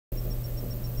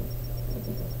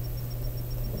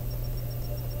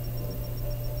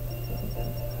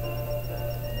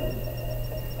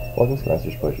Welcome to Scott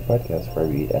Ransopher's Poetry Podcast, where I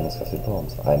read and discuss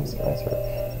poems. I'm Scott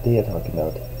Ransopher. Today I'm talking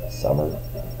about summer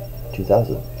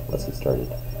 2000. Let's get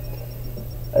started.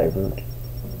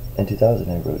 In 2000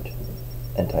 I wrote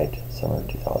and typed summer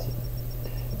 2000.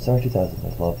 Summer 2000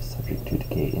 is love subject to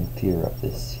decay. In fear of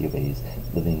this she obeys,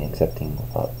 living, accepting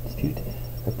without dispute.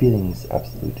 Her feelings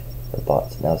absolute, her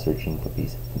thoughts now searching for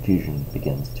peace. Confusion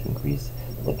begins to increase,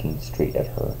 looking straight at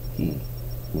her, he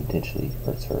who intentionally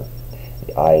hurts her.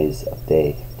 The eyes of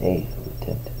they who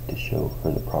attempt to show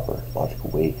her the proper, logical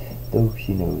way, though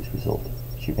she knows result,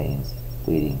 she remains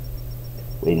waiting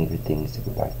for things to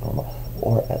go back to normal,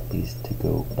 or at least to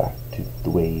go back to the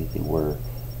way they were.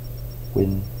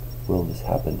 When will this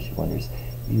happen, she wonders.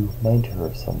 You mind her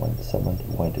of someone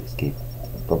who wanted to escape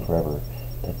from forever.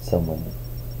 That someone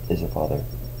is her father.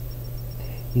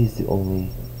 He's the only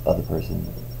other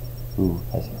person who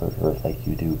has hurt her like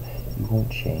you do. You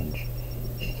won't change.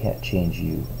 She can't change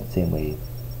you the same way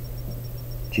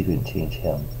she couldn't change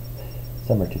him.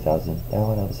 Summer 2000,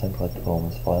 now and Sun Collected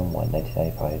Poems, Volume 1,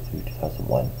 1995 through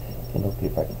 2001, Kindle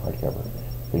paperback and hardcover.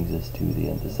 Brings us to the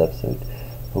end of this episode.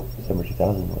 Hope Summer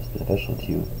 2000 was beneficial to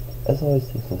you. As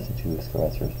always, thanks for listening to Scott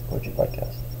Ransopher's Poetry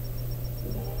Podcast.